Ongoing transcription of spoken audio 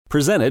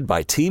Presented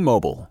by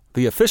T-Mobile,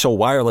 the official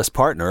wireless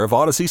partner of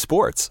Odyssey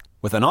Sports.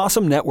 With an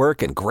awesome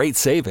network and great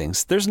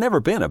savings, there's never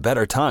been a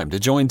better time to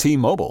join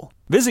T-Mobile.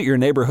 Visit your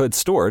neighborhood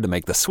store to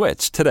make the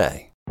switch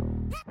today.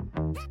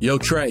 Yo,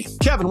 Trey.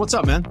 Kevin, what's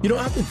up, man? You know,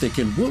 I've been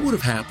thinking, what would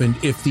have happened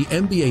if the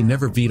NBA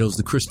never vetoes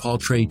the Chris Paul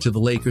trade to the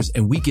Lakers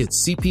and we get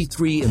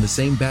CP3 in the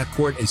same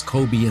backcourt as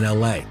Kobe in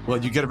LA?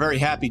 Well, you get a very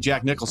happy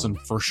Jack Nicholson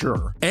for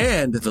sure.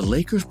 And the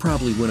Lakers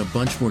probably win a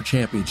bunch more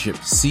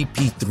championships.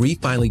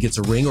 CP3 finally gets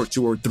a ring or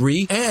two or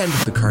three, and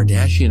the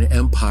Kardashian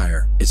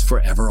empire is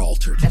forever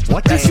altered.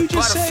 What did you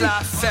just say?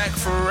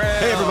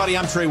 Hey, everybody,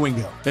 I'm Trey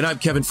Wingo. And I'm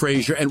Kevin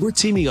Frazier, and we're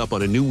teaming up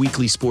on a new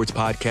weekly sports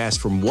podcast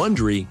from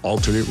Wondery,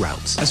 Alternate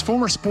Routes. As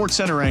former Sports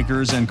Center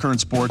anchors and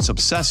current sports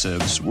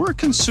obsessives, we're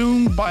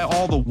consumed by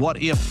all the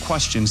what-if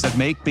questions that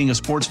make being a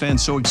sports fan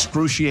so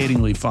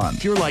excruciatingly fun.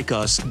 If you're like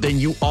us, then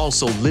you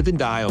also live and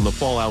die on the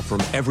fallout from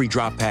every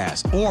drop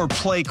pass. Or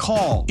play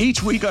call.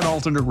 Each week on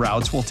Alternate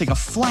Routes, we'll take a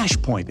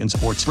flashpoint in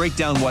sports, break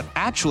down what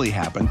actually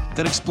happened,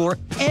 then explore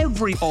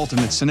every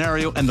alternate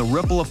scenario and the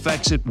ripple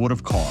effects it would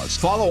have caused.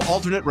 Follow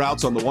Alternate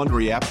Routes on the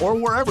Wondery app or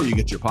wherever you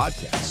get your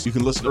podcasts. You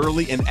can listen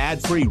early and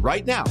ad-free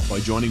right now by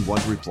joining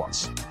Wondery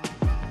Plus.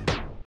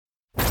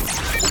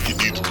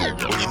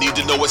 When you need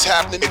to know what's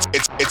happening,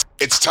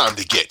 it's time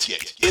to get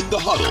in the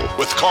huddle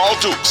with Carl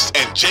Dukes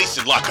and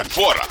Jason La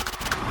Canfora.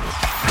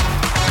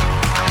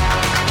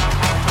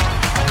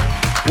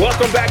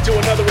 Welcome back to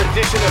another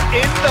edition of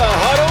In the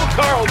Huddle.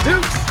 Carl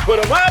Dukes,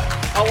 put him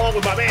up, along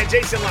with my man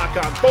Jason La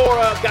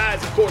Canfora.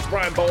 Guys, of course,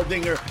 Brian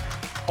Baldinger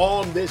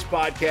on this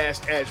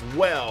podcast as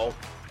well.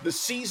 The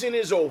season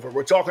is over.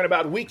 We're talking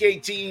about Week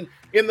 18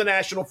 in the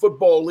National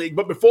Football League.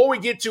 But before we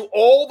get to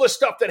all the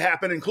stuff that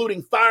happened,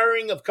 including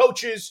firing of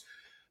coaches,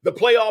 the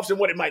playoffs and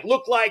what it might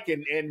look like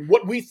and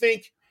what we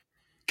think,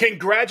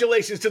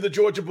 congratulations to the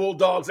Georgia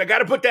Bulldogs. I got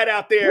to put that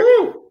out there.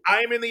 Woo! I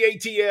am in the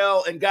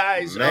ATL, and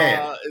guys,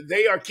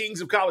 they are kings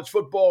of college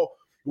football.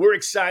 We're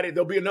excited.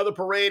 There'll be another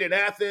parade in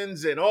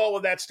Athens and all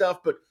of that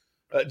stuff. But,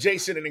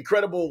 Jason, an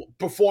incredible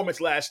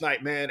performance last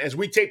night, man. As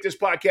we tape this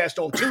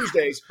podcast on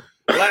Tuesdays,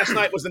 last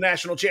night was the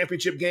national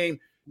championship game.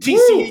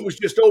 TCE was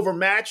just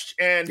overmatched,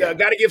 and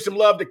got to give some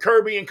love to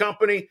Kirby and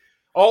company,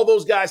 all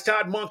those guys,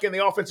 Todd Monken,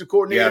 the offensive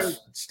coordinator,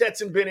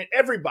 Stetson Bennett,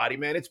 everybody,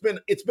 man. It's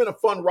been a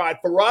fun ride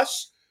for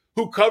us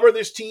who cover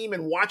this team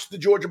and watch the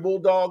Georgia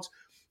Bulldogs.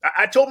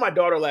 I told my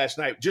daughter last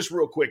night, just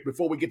real quick,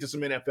 before we get to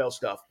some NFL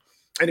stuff,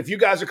 and if you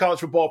guys are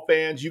college football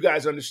fans, you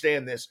guys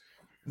understand this.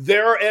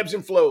 There are ebbs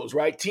and flows,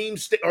 right?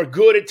 Teams are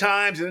good at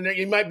times, and then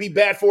you might be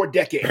bad for a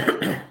decade.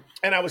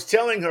 And I was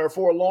telling her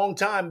for a long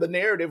time, the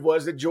narrative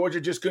was that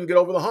Georgia just couldn't get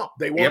over the hump.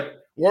 They weren't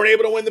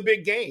able to win the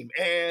big game.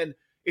 And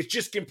it's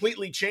just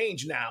completely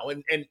changed now.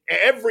 And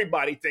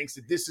everybody thinks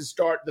that this is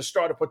the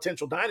start of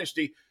potential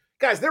dynasty.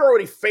 Guys, they're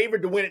already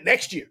favored to win it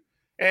next year.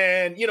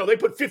 And, you know, they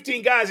put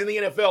 15 guys in the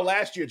NFL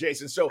last year,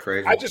 Jason. So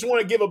crazy. I just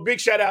want to give a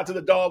big shout out to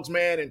the Dogs,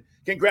 man, and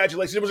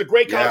congratulations. It was a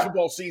great college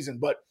football season,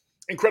 but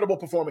incredible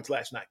performance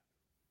last night.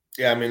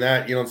 Yeah, I mean,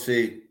 that you don't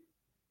see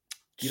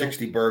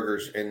 60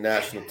 burgers in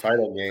national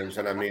title games.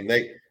 And I mean,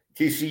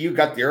 TCU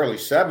got the early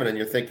 7, and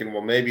you're thinking,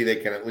 well, maybe they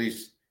can at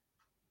least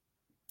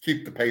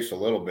keep the pace a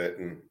little bit.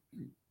 And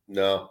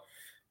no,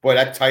 boy,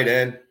 that tight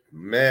end,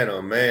 man,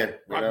 oh man.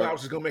 Rock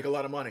Bowers is going to make a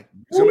lot of money.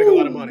 He's going to make a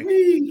lot of money.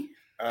 He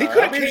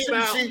could have came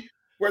out. See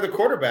where the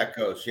quarterback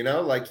goes, you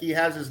know, like he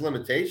has his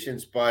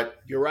limitations,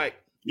 but you're right.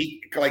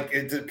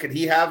 Could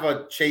he have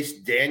a Chase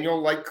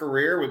Daniel-like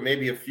career with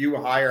maybe a few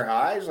higher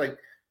highs? Like,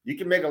 you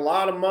can make a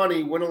lot of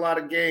money, win a lot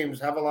of games,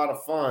 have a lot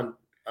of fun,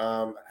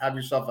 have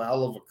yourself a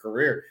hell of a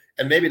career,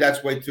 and maybe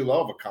that's way too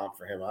low of a comp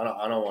for him. I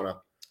don't want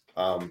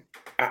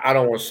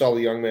to sell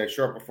the young man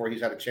short before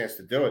he's had a chance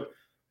to do it,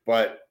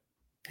 but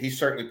he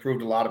certainly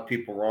proved a lot of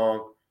people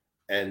wrong.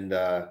 And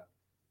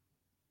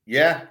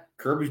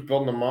Kirby's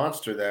building a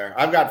monster there.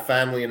 I've got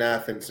family in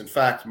Athens. In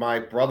fact, my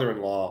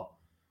brother-in-law,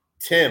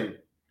 Tim,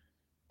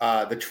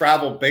 the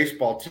travel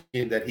baseball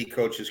team that he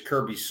coaches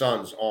Kirby's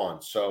sons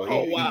on. So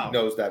he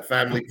knows that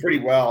family pretty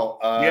well.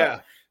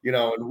 You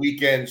know, and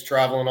weekends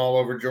traveling all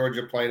over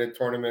Georgia, playing in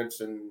tournaments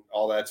and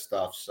all that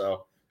stuff.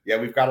 So, yeah,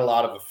 we've got a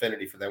lot of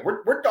affinity for them.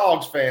 We're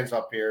Dogs fans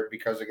up here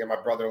because, again,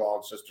 my brother-in-law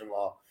and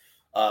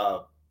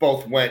sister-in-law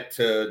both went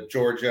to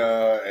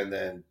Georgia and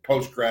then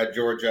post-grad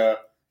Georgia.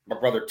 My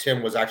brother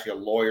Tim was actually a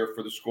lawyer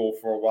for the school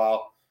for a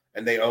while,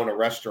 and they own a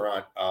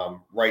restaurant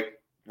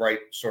right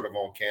sort of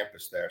on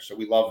campus there. So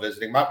we love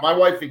visiting. My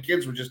wife and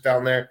kids were just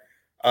down there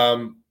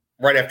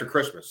right after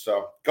Christmas.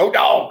 So go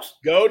Dogs.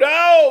 Go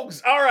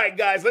Dogs. All right,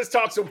 guys, let's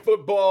talk some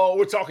football.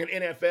 We're talking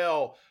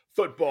NFL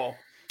football.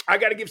 I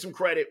got to give some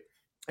credit,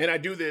 and I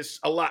do this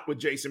a lot with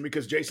Jason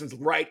because Jason's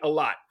right a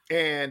lot.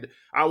 And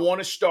I want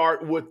to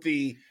start with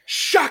the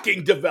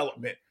shocking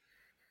development.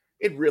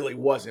 It really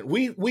wasn't.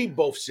 We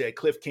both said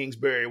Cliff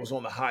Kingsbury was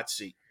on the hot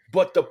seat.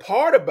 But the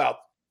part about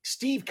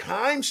Steve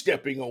Keim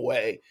stepping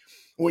away,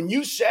 when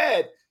you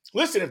said,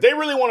 listen, if they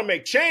really want to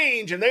make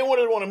change and they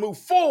want to move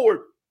forward,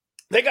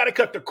 they got to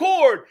cut the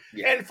cord.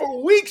 Yeah. And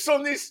for weeks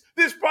on this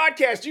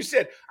podcast, you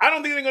said, I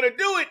don't think they're going to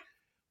do it.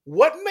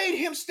 What made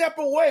him step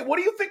away? What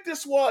do you think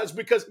this was?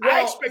 Because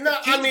I expected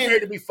Kingsbury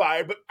to be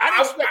fired, but I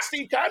didn't expect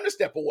Steve Keim to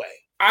step away.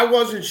 I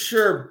wasn't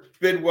sure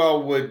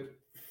Bidwell would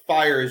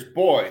fire his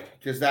boy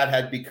because that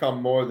had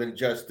become more than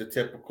just the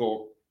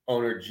typical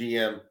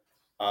owner-GM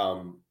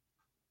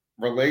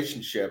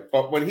relationship.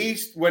 But when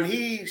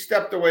he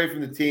stepped away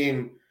from the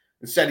team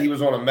and said he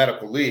was on a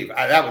medical leave,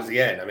 that was the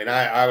end. I mean,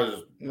 I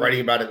was writing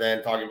about it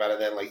then, talking about it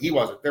then. Like,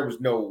 there was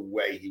no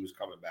way he was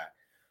coming back.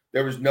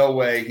 There was no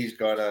way he's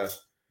going to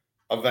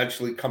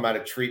eventually come out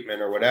of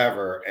treatment or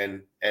whatever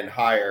and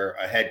hire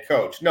a head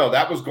coach. No,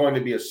 that was going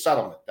to be a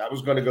settlement. That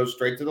was going to go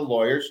straight to the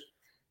lawyers,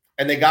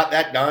 and they got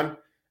that done.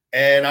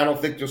 And I don't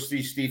think you'll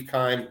see Steve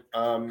Keim.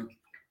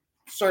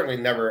 Certainly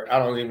never. I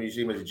don't even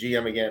see him as a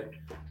GM again.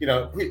 You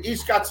know,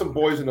 he's got some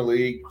boys in the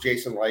league,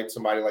 Jason Light,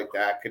 somebody like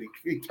that. Could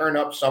he turn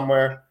up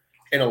somewhere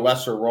in a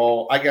lesser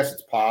role? I guess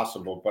it's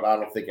possible, but I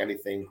don't think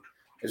anything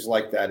is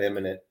like that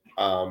imminent.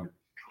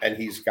 And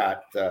he's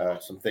got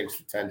some things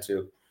to tend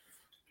to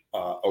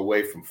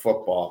away from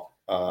football.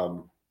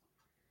 And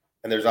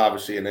there's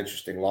obviously an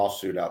interesting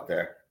lawsuit out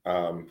there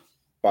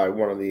by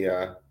one of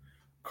the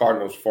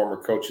Cardinals' former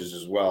coaches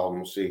as well. And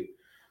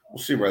we'll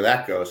see where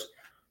that goes.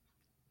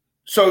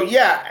 So,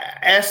 yeah,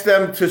 ask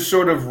them to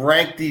sort of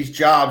rank these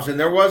jobs. And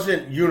there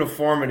wasn't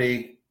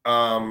uniformity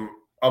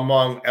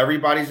among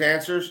everybody's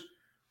answers,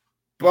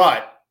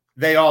 but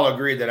they all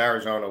agreed that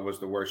Arizona was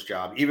the worst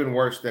job, even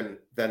worse than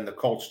the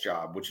Colts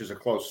job, which is a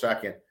close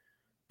second,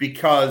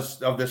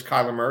 because of this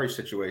Kyler Murray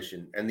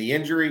situation and the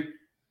injury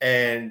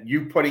and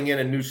you putting in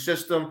a new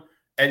system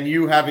and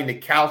you having to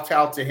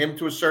kowtow to him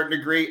to a certain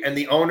degree and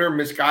the owner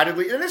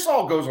misguidedly. And this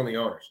all goes on the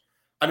owners.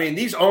 I mean,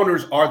 these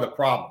owners are the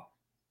problem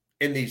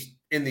in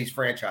these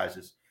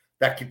franchises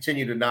that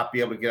continue to not be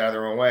able to get out of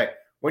their own way.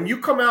 When you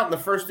come out and the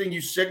first thing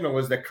you signal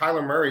is that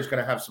Kyler Murray is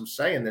going to have some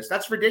say in this,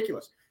 that's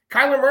ridiculous.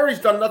 Kyler Murray's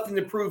done nothing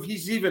to prove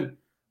he's even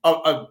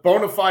a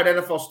bona fide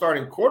NFL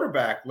starting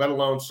quarterback, let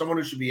alone someone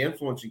who should be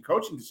influencing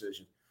coaching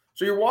decisions.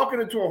 So you're walking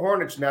into a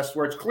hornet's nest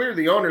where it's clear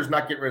the owner's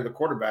not getting rid of the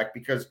quarterback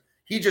because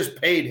he just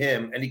paid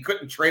him and he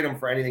couldn't trade him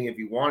for anything if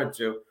he wanted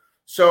to.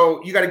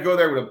 So you got to go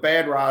there with a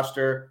bad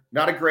roster,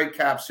 not a great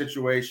cap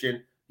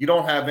situation. You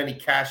don't have any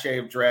cachet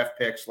of draft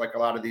picks like a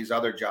lot of these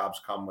other jobs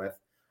come with.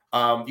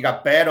 You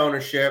got bad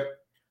ownership.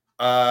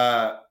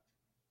 I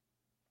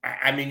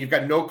mean, you've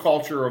got no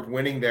culture of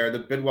winning there. The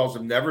Bidwells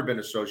have never been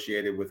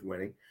associated with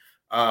winning.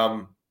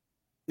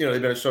 They've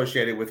been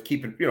associated with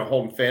keeping,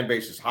 holding fan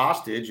bases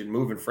hostage and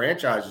moving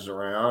franchises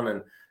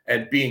around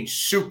and being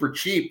super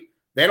cheap.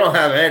 They don't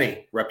have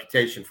any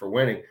reputation for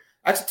winning.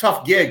 That's a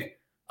tough gig.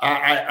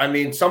 I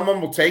mean, someone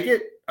will take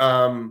it.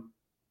 I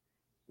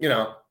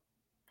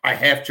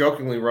half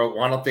jokingly wrote,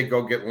 why don't they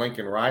go get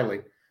Lincoln Riley?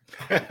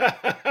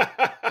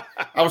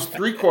 I was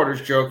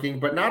 3/4 joking,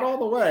 but not all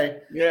the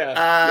way.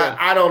 Yeah.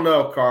 I don't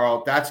know,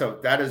 Carl.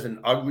 That is an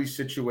ugly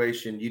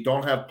situation. You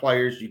don't have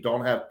players. You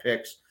don't have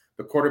picks.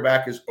 The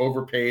quarterback is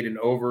overpaid and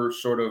over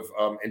sort of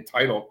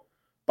entitled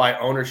by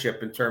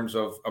ownership in terms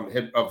of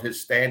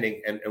his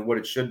standing and what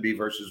it should be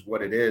versus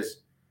what it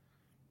is.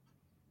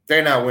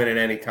 They're not winning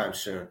anytime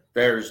soon.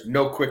 There's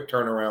no quick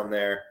turnaround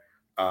there.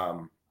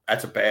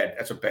 That's a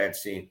bad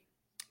scene.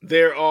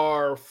 There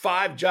are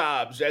 5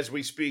 jobs as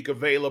we speak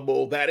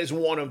available. That is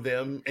one of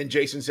them. And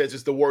Jason says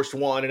it's the worst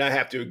one. And I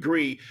have to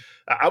agree.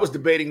 I was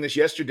debating this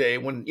yesterday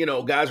when,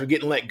 guys were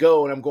getting let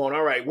go. And I'm going,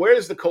 all right, where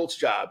is the Colts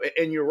job?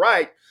 And you're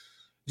right.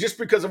 Just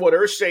because of what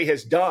Irsay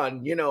has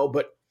done,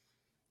 but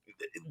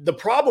the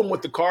problem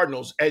with the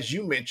Cardinals, as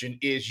you mentioned,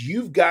 is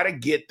you've got to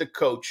get the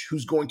coach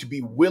who's going to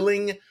be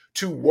willing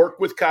to work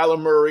with Kyler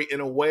Murray in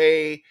a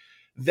way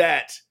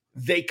that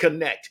they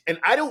connect. And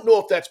I don't know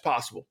if that's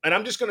possible. And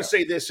I'm just going to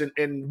say this,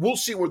 and we'll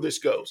see where this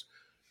goes.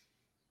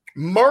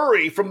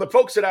 Murray, from the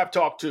folks that I've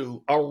talked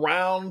to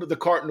around the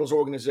Cardinals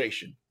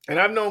organization, and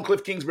I've known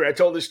Cliff Kingsbury. I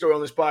told this story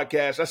on this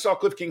podcast. I saw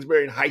Cliff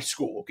Kingsbury in high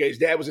school. Okay, his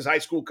dad was his high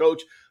school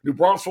coach, New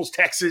Braunfels,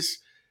 Texas.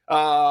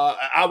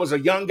 I was a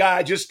young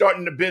guy just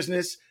starting the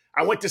business.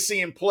 I went to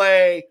see him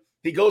play.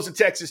 He goes to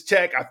Texas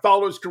Tech. I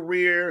follow his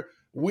career.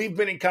 We've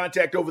been in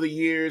contact over the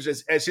years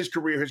as his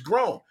career has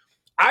grown.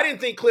 I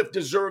didn't think Cliff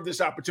deserved this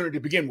opportunity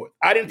to begin with.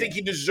 I didn't think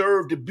he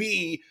deserved to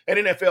be an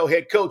NFL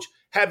head coach,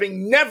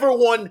 having never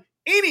won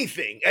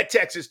anything at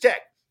Texas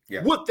Tech.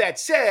 Yeah. With that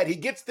said, he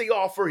gets the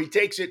offer. He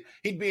takes it.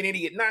 He'd be an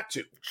idiot not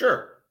to.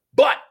 Sure.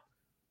 But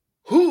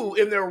who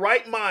in their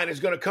right mind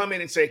is going to come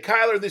in and say,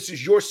 Kyler, this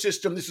is your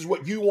system. This is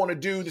what you want to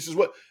do.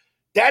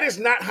 That is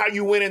not how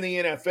you win in the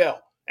NFL.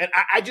 And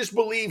I just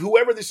believe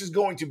whoever this is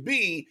going to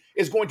be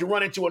is going to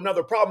run into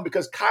another problem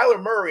because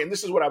Kyler Murray, and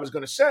this is what I was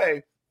going to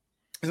say,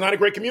 is not a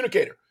great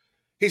communicator.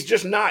 He's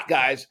just not,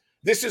 guys.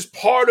 This is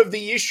part of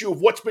the issue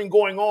of what's been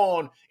going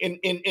on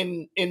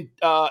in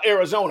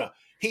Arizona.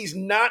 He's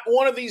not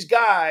one of these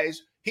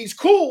guys. He's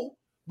cool,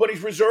 but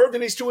he's reserved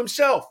and he's to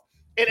himself.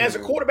 And as a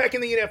quarterback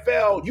in the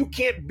NFL, you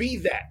can't be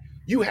that.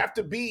 You have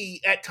to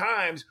be, at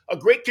times, a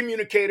great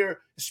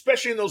communicator,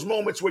 especially in those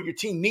moments where your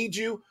team needs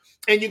you.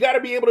 And you got to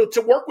be able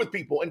to work with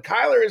people. And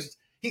Kyler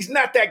He's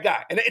not that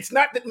guy. And it's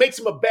not that makes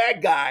him a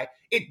bad guy.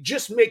 It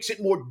just makes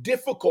it more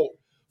difficult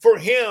for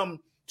him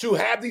to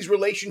have these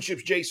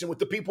relationships, Jason, with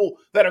the people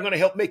that are going to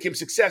help make him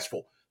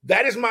successful.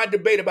 That is my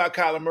debate about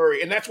Kyler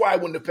Murray, and that's why I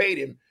wouldn't have paid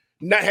him.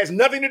 And that has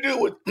nothing to do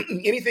with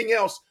anything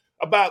else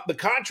about the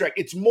contract.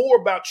 It's more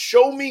about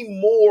show me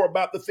more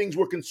about the things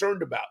we're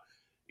concerned about.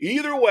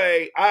 Either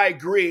way, I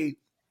agree.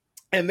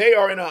 And they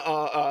are in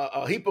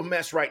a heap of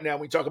mess right now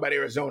when we talk about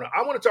Arizona.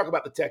 I want to talk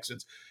about the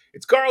Texans.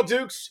 It's Carl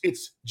Dukes.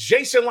 It's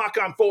Jason Lock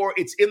on 4.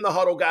 It's In the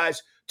Huddle,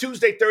 guys.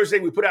 Tuesday, Thursday,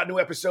 we put out new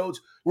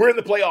episodes. We're in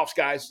the playoffs,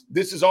 guys.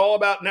 This is all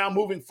about now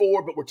moving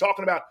forward, but we're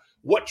talking about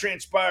what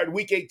transpired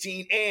Week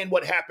 18 and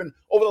what happened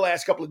over the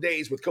last couple of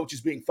days with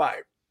coaches being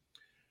fired.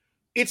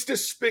 It's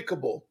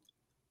despicable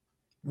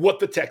what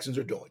the Texans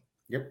are doing.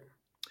 Yep.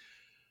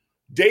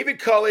 David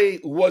Culley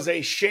was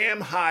a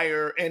sham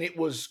hire, and it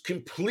was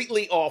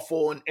completely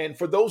awful. And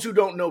for those who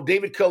don't know,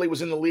 David Culley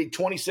was in the league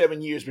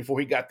 27 years before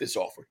he got this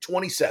offer.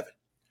 27.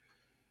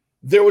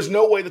 There was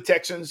no way the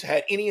Texans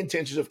had any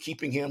intentions of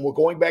keeping him. We're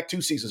going back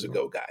 2 seasons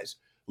ago, guys.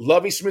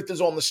 Lovie Smith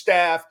is on the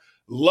staff.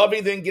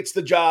 Lovie then gets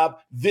the job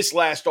this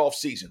last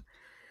offseason.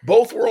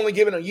 Both were only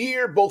given a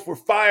year. Both were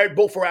fired.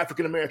 Both were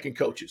African-American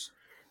coaches.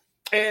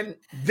 And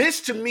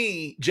this to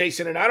me,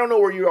 Jason, and I don't know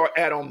where you are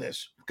at on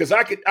this, because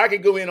I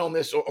could go in on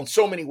this on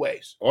so many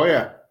ways. Oh,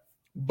 yeah.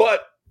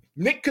 But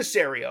Nick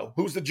Caserio,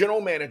 who's the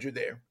general manager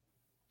there,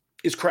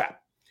 is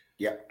crap.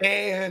 Yeah.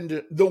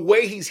 And the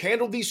way he's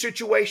handled these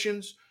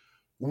situations,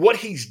 what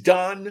he's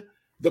done,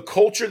 the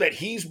culture that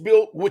he's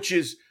built, which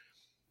is,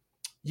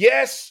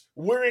 yes,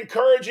 we're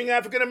encouraging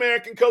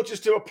African-American coaches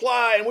to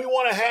apply, and we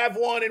want to have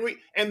one,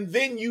 and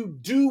then you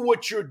do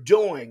what you're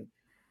doing,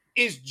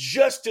 is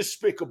just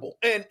despicable.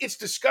 And it's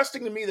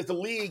disgusting to me that the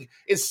league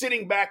is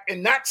sitting back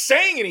and not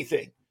saying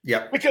anything.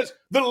 Yeah. Because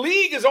the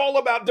league is all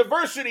about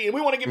diversity, and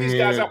we want to give these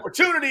guys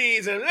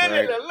opportunities. And blah,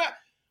 blah, blah, blah.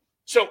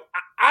 So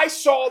I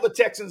saw the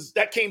Texans,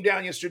 that came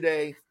down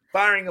yesterday,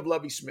 firing of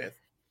Lovie Smith.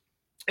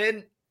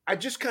 And I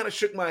just kind of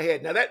shook my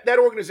head. Now, that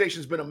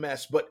organization's been a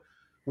mess, but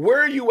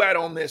where are you at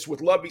on this with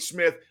Lovie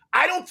Smith?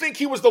 I don't think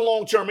he was the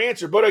long-term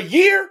answer, but a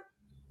year,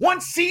 1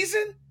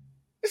 season,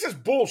 this is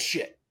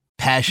bullshit.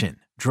 Passion,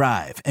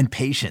 drive, and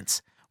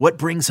patience. What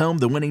brings home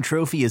the winning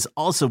trophy is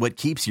also what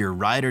keeps your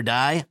ride or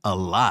die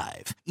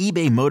alive.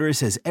 eBay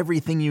Motors has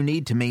everything you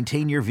need to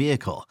maintain your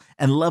vehicle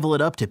and level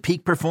it up to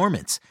peak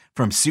performance,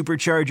 from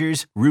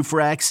superchargers, roof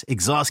racks,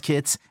 exhaust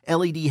kits,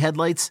 LED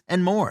headlights,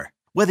 and more.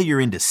 Whether you're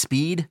into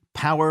speed,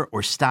 power,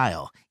 or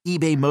style,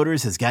 eBay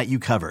Motors has got you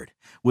covered.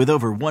 With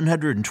over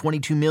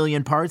 122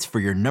 million parts for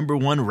your number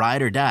one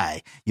ride or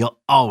die, you'll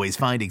always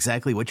find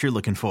exactly what you're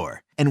looking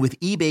for. And with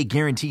eBay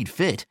Guaranteed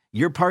Fit,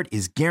 your part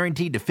is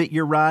guaranteed to fit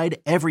your ride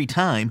every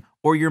time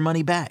or your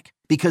money back.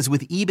 Because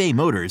with eBay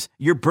Motors,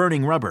 you're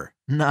burning rubber,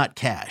 not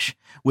cash.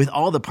 With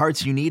all the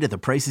parts you need at the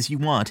prices you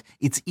want,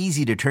 it's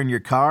easy to turn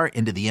your car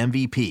into the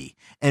MVP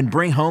and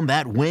bring home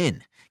that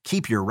win.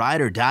 Keep your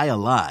ride or die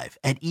alive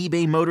at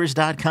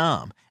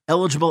ebaymotors.com.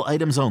 Eligible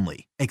items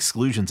only.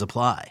 Exclusions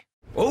apply.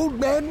 Old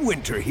Man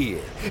Winter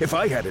here. If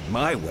I had it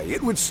my way,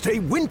 it would stay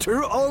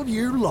winter all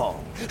year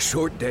long.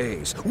 Short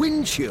days,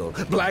 wind chill,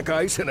 black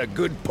ice, and a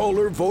good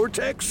polar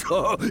vortex.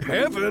 Oh,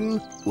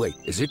 heaven. Wait,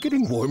 is it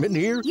getting warm in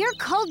here? Your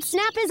cold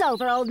snap is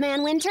over, Old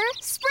Man Winter.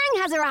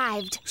 Spring has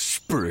arrived.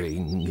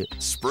 Spring.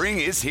 Spring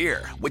is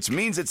here, which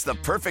means it's the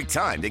perfect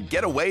time to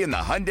get away in the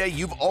Hyundai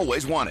you've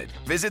always wanted.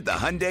 Visit the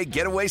Hyundai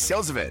Getaway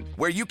Sales Event,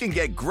 where you can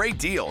get great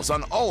deals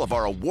on all of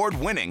our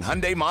award-winning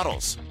Hyundai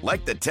models,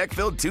 like the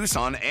tech-filled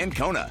Tucson and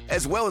Kona,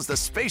 as well as the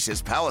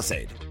spacious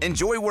Palisade.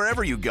 Enjoy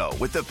wherever you go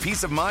with the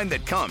peace of mind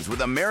that comes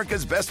with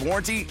America's best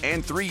warranty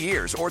and 3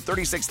 years or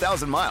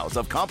 36,000 miles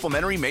of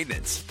complimentary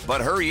maintenance.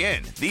 But hurry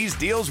in, these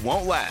deals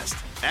won't last.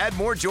 Add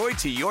more joy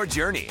to your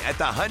journey at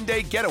the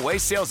Hyundai Getaway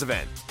Sales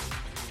Event.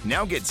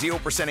 Now get 0%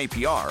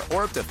 APR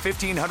or up to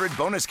 $1,500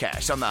 bonus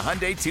cash on the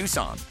Hyundai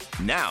Tucson.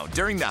 Now,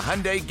 during the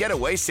Hyundai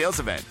Getaway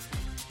Sales Event.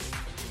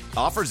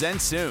 Offers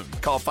end soon.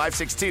 Call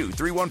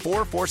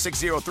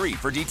 562-314-4603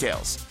 for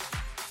details.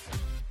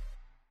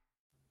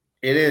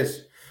 It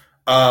is.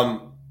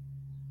 And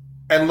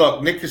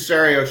look, Nick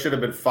Caserio should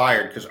have been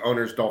fired because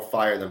owners don't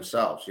fire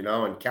themselves, you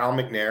know. And Cal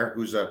McNair,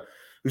 who's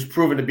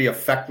proven to be a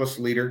feckless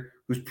leader,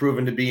 who's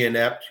proven to be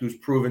inept, who's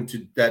proven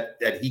to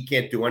that he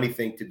can't do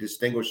anything to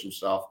distinguish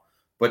himself,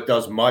 but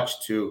does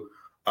much to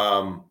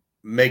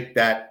make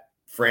that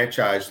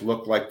franchise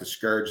look like the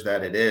scourge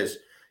that it is.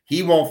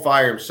 He won't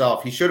fire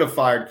himself. He should have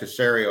fired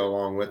Caserio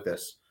along with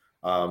this.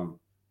 Now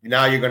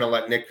you're going to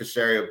let Nick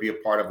Caserio be a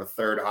part of a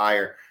third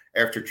hire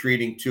after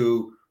treating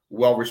 2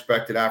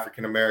 well-respected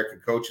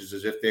African-American coaches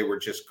as if they were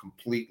just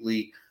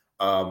completely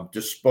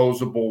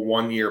disposable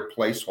one-year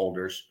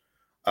placeholders.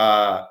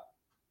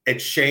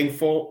 It's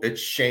shameful.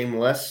 It's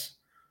shameless.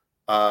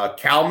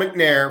 Cal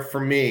McNair, for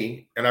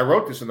me, and I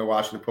wrote this in the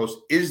Washington Post,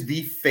 is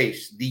the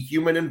face, the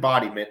human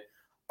embodiment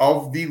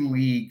of the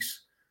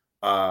league's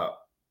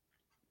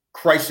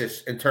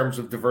crisis in terms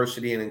of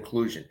diversity and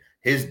inclusion.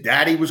 His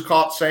daddy was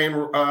caught saying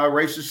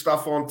racist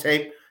stuff on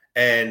tape,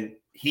 and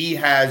he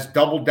has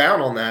doubled down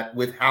on that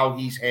with how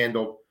he's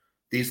handled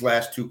these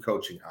last 2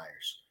 coaching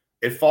hires.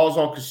 It falls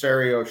on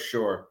Caserio,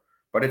 sure,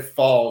 but it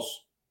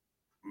falls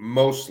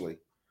mostly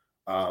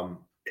on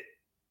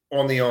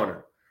the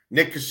owner.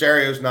 Nick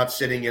Caserio is not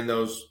sitting in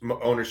those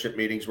ownership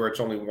meetings where it's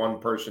only one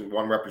person,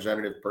 one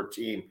representative per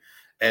team,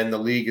 and the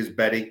league is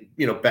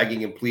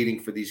begging and pleading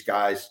for these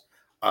guys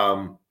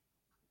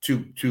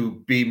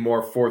to be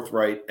more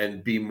forthright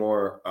and be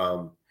more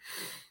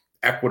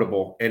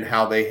equitable in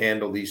how they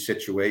handle these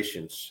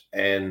situations.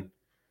 And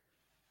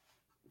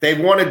they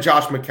wanted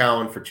Josh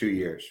McCown for 2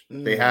 years.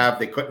 They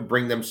couldn't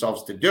bring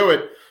themselves to do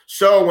it.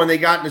 So when they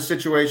got into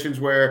situations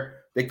where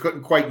they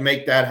couldn't quite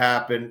make that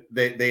happen,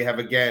 they have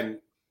again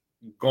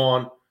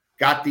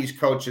got these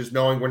coaches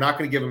knowing we're not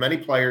going to give them any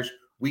players.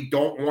 We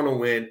don't want to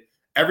win.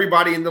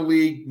 Everybody in the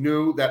league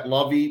knew that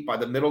Lovey by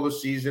the middle of the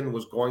season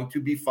was going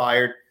to be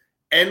fired.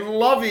 And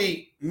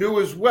Lovey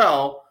knew as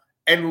well.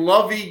 And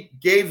Lovey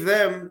gave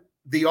them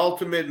the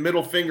ultimate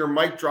middle finger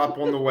mic drop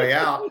on the way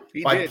out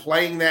by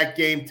playing that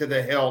game to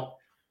the hilt,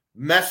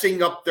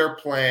 messing up their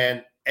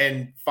plan,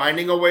 and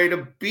finding a way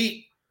to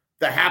beat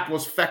the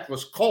hapless,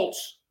 feckless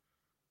Colts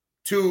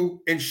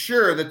to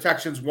ensure the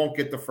Texans won't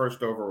get the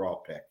first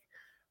overall pick.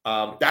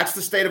 That's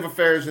the state of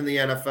affairs in the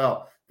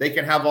NFL. They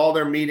can have all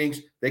their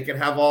meetings. They can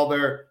have all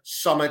their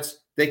summits.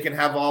 They can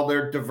have all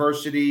their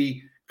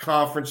diversity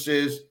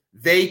conferences.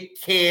 They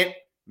can't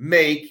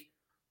make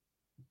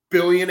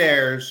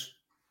billionaires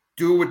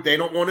do what they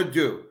don't want to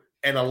do.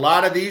 And a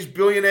lot of these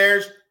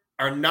billionaires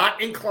are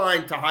not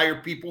inclined to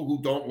hire people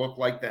who don't look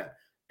like them.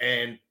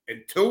 And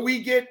until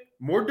we get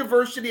more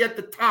diversity at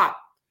the top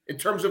in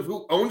terms of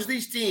who owns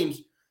these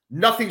teams,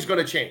 nothing's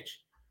going to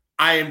change.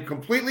 I am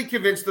completely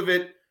convinced of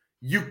it.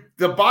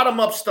 The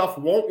bottom-up stuff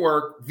won't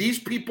work. These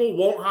people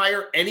won't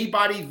hire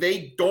anybody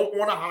they don't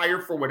want to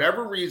hire for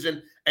whatever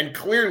reason. And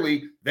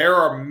clearly, there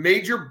are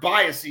major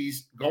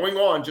biases going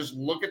on. Just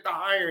look at the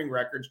hiring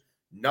records.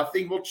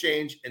 Nothing will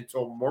change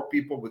until more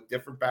people with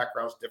different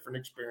backgrounds, different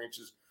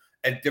experiences,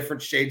 and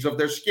different shades of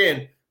their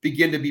skin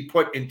begin to be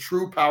put in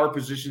true power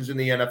positions in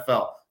the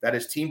NFL. That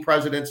is team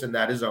presidents and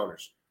that is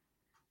owners.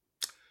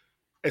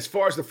 As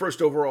far as the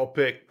first overall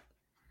pick,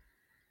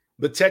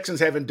 the Texans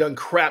haven't done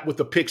crap with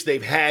the picks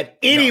they've had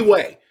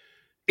anyway.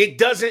 No. It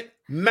doesn't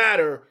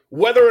matter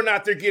whether or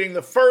not they're getting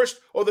the first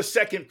or the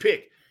second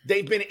pick.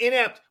 They've been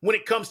inept when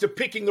it comes to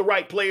picking the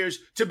right players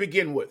to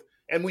begin with.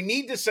 And we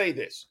need to say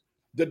this.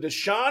 The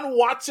Deshaun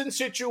Watson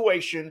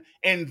situation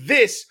and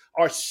this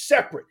are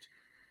separate.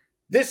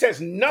 This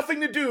has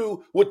nothing to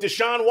do with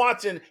Deshaun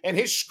Watson and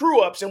his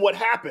screw-ups and what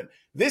happened.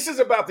 This is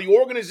about the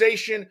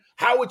organization,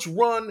 how it's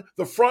run,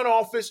 the front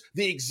office,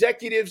 the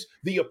executives,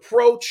 the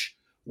approach,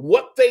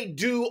 what they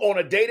do on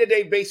a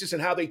day-to-day basis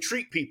and how they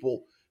treat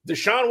people.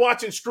 Deshaun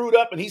Watson screwed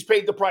up and he's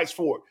paid the price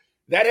for it.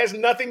 That has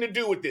nothing to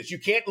do with this. You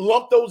can't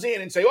lump those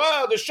in and say,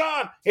 oh,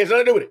 Deshaun has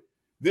nothing to do with it.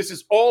 This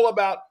is all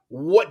about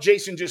what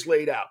Jason just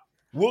laid out.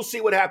 We'll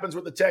see what happens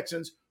with the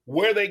Texans,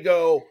 where they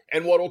go,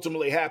 and what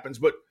ultimately happens.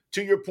 But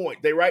to your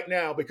point, they right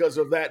now, because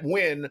of that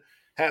win,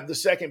 have the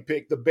second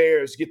pick. The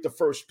Bears get the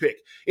first pick.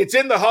 It's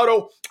in the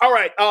huddle. All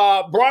right,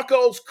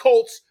 Broncos,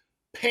 Colts,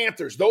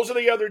 Panthers. Those are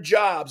the other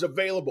jobs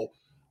available.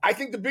 I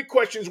think the big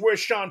question is where's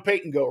Sean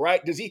Payton go,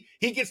 right? Does he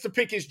gets to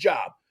pick his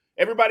job.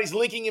 Everybody's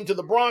linking him to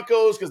the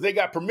Broncos because they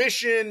got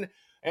permission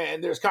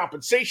and there's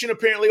compensation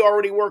apparently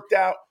already worked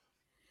out.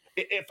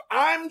 If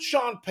I'm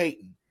Sean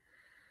Payton,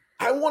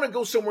 I want to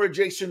go somewhere,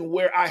 Jason,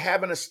 where I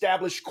have an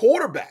established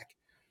quarterback.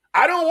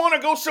 I don't want to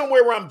go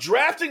somewhere where I'm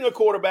drafting a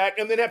quarterback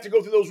and then have to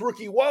go through those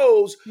rookie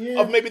woes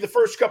of maybe the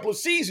first couple of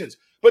seasons.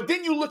 But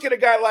then you look at a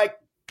guy like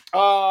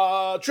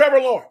Trevor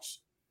Lawrence,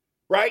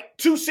 right?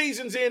 2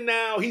 seasons in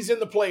now, he's in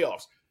the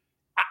playoffs.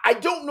 I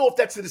don't know if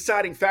that's the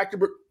deciding factor,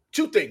 but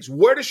 2 things.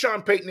 Where does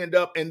Sean Payton end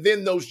up? And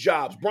then those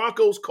jobs.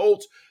 Broncos,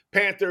 Colts,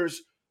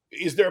 Panthers.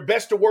 Is there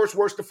best to worst,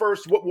 worst to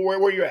first?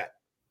 Where you're at?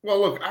 Well,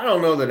 look, I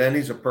don't know that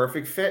any's a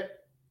perfect fit.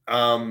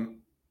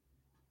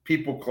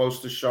 People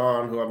close to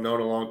Sean who I've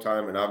known a long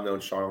time, and I've known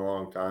Sean a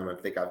long time. I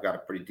think I've got a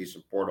pretty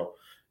decent portal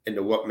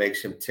into what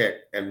makes him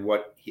tick and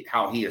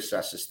how he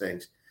assesses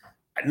things.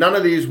 None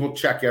of these will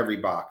check every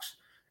box.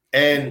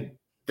 And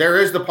there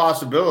is the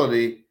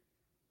possibility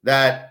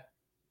that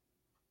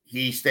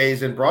he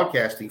stays in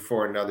broadcasting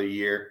for another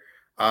year.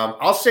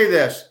 I'll say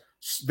this.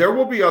 There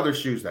will be other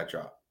shoes that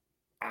drop.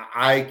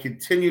 I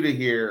continue to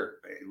hear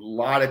a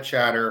lot of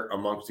chatter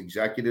amongst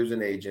executives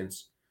and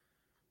agents.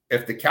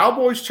 If the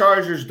Cowboys,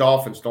 Chargers,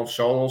 Dolphins don't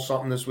show a little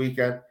something this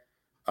weekend,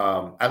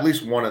 at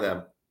least one of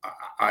them,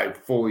 I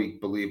fully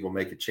believe will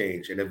make a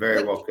change. And it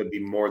very well could be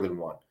more than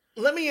one.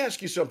 Let me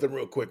ask you something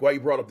real quick while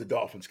you brought up the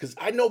Dolphins, because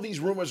I know these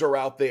rumors are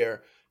out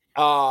there.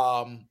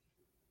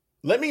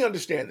 Let me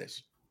understand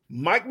this.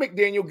 Mike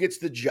McDaniel gets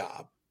the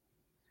job.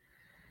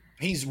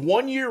 He's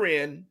 1 year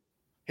in.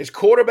 His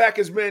quarterback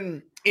has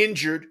been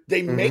injured.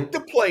 They make the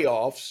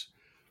playoffs.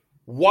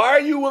 Why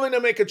are you willing to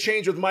make a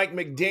change with Mike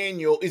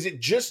McDaniel? Is it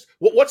just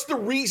what's the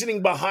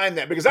reasoning behind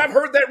that? Because I've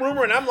heard that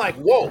rumor and I'm like,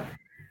 whoa.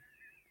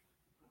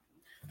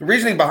 The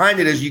reasoning behind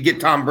it is you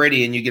get Tom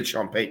Brady and you get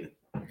Sean Payton.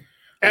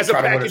 as a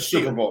try to win a package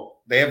Super deal.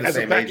 Bowl. They have the As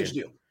same a package agent.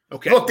 deal.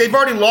 Okay. Look, they've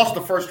already lost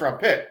the first-round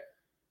pick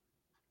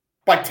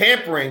by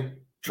tampering,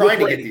 trying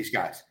to get these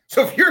guys.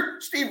 So if you're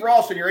Steve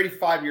Ross and you're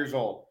 85 years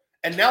old,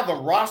 and now the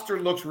roster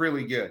looks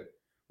really good,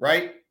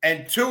 right?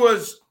 And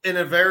Tua's in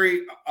a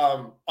very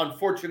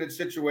unfortunate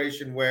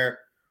situation where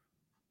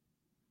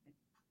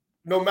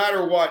no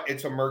matter what,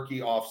 it's a murky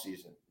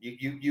offseason.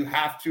 You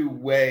have to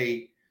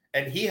weigh,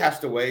 and he has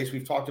to weigh, as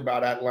we've talked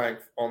about at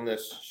length on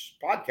this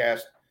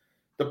podcast,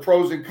 the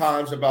pros and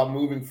cons about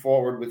moving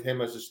forward with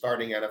him as a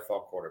starting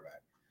NFL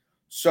quarterback.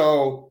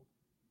 So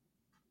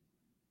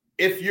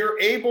if you're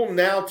able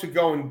now to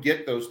go and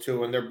get those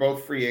two, and they're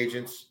both free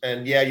agents,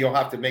 and yeah, you'll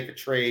have to make a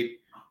trade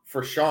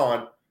for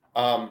Sean,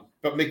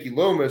 but Mickey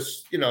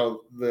Loomis,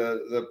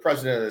 the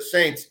president of the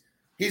Saints,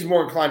 he's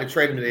more inclined to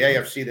trade him to the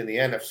AFC than the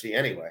NFC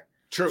anyway.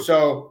 True.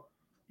 So,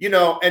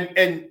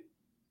 and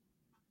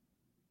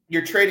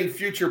you're trading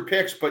future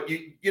picks, but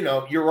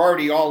you're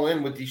already all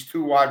in with these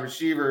two wide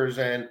receivers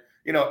and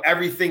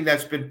everything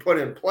that's been put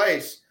in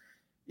place.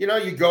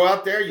 You go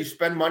out there, you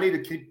spend money to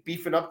keep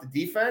beefing up the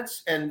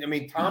defense. And,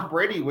 Tom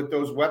Brady with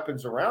those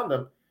weapons around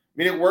him,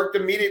 it worked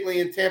immediately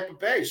in Tampa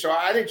Bay. So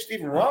I think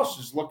Stephen Ross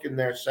is looking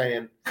there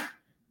saying,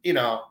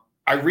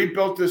 I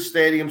rebuilt this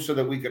stadium so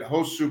that we could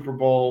host Super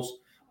Bowls.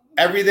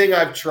 Everything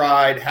I've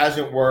tried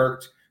hasn't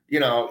worked.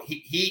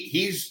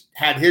 He's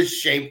had his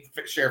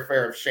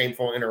share of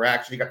shameful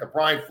interaction. You got the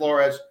Brian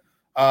Flores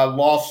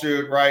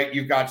lawsuit, right?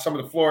 You've got some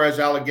of the Flores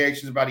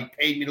allegations about he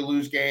paid me to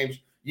lose games.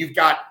 You've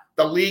got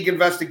the league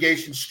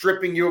investigation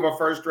stripping you of a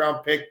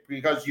first-round pick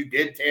because you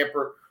did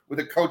tamper with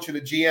a coach and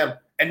a GM.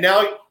 And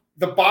now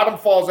the bottom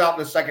falls out in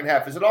the second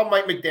half. Is it all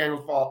Mike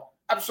McDaniel's fault?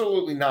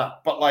 Absolutely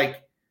not. But,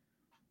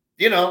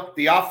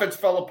 the offense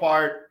fell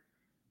apart.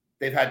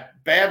 They've had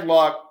bad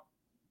luck.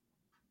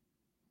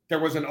 There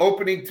was an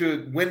opening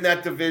to win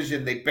that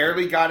division. They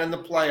barely got in the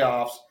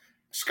playoffs.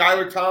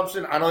 Skylar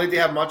Thompson, I don't think they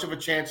have much of a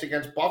chance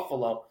against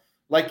Buffalo.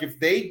 If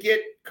they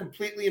get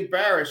completely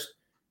embarrassed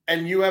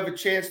and you have a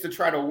chance to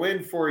try to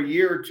win for a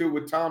year or two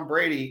with Tom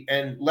Brady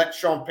and let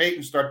Sean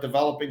Payton start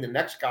developing the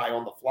next guy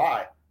on the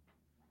fly.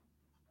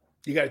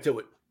 You got to do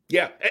it.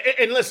 Yeah.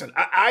 And listen,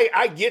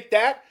 I get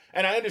that,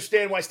 and I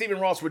understand why Stephen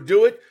Ross would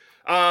do it.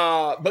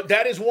 But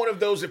that is one of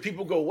those that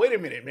people go, wait a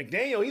minute,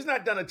 McDaniel, he's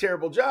not done a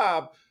terrible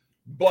job,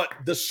 but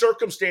the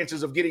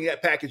circumstances of getting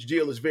that package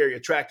deal is very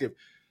attractive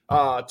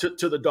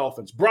to the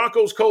Dolphins.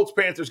 Broncos, Colts,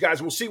 Panthers,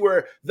 guys, we'll see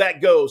where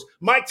that goes.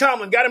 Mike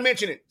Tomlin, got to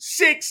mention it,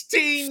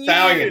 16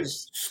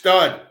 years.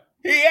 Stud.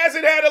 He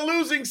hasn't had a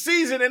losing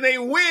season, and they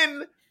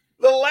win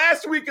the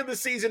last week of the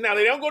season. Now,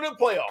 they don't go to the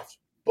playoffs,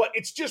 but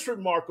it's just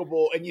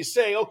remarkable. And you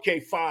say, okay,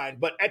 fine.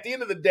 But at the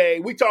end of the day,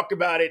 we talked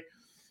about it.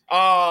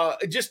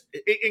 Just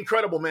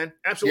incredible, man.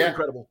 Absolutely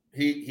incredible.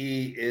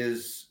 He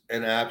is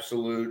an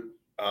absolute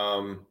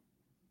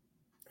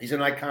he's an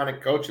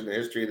iconic coach in the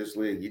history of this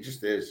league. He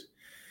just is.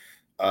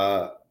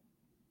 And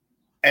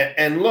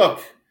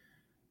look,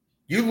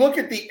 you look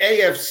at the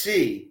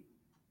AFC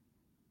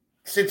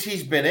since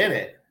he's been in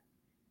it.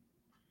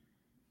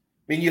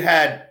 You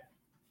had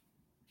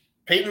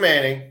Peyton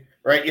Manning,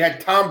 right? You had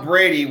Tom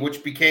Brady,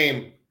 which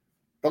became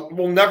 –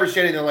 we'll never see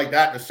anything like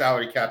that in the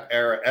salary cap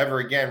era ever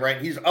again,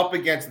 right? He's up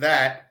against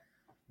that.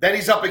 Then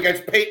he's up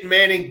against Peyton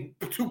Manning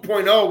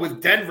 2.0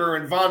 with Denver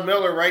and Von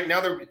Miller, right?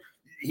 Now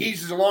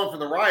he's along for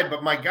the ride,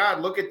 but my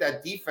God, look at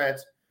that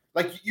defense.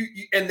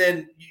 And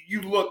then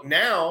you look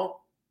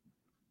now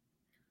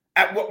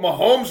at what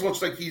Mahomes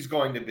looks like he's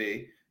going to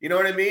be. You know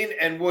what I mean?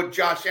 And what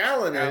Josh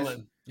Allen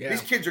is. Yeah.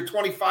 These kids are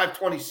 25,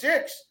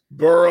 26.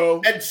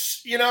 Burrow.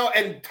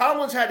 And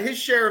Tomlin's had his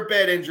share of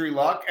bad injury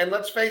luck. And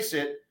let's face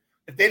it,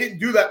 if they didn't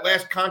do that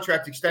last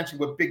contract extension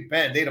with Big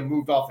Ben, they'd have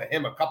moved off of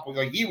him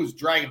he was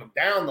dragging them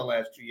down the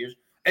last 2 years.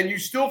 And you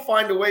still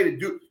find a way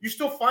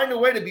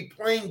to be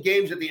playing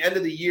games at the end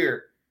of the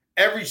year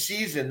every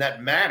season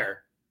that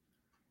matter.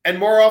 And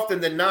more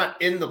often than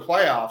not in the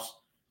playoffs.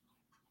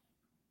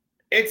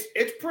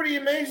 It's pretty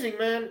amazing,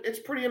 man. It's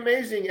pretty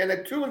amazing. And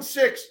at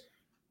 2-6,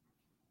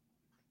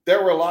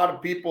 there were a lot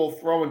of people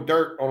throwing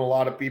dirt on a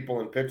lot of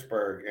people in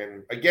Pittsburgh.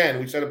 And again,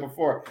 we said it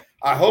before.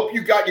 I hope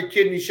you got your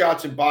kidney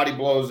shots and body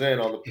blows in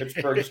on the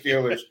Pittsburgh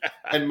Steelers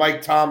and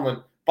Mike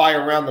Tomlin by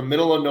around the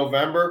middle of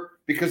November,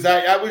 because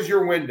that was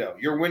your window.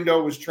 Your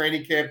window was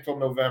training camp till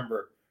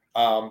November.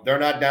 They're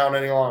not down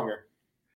any longer.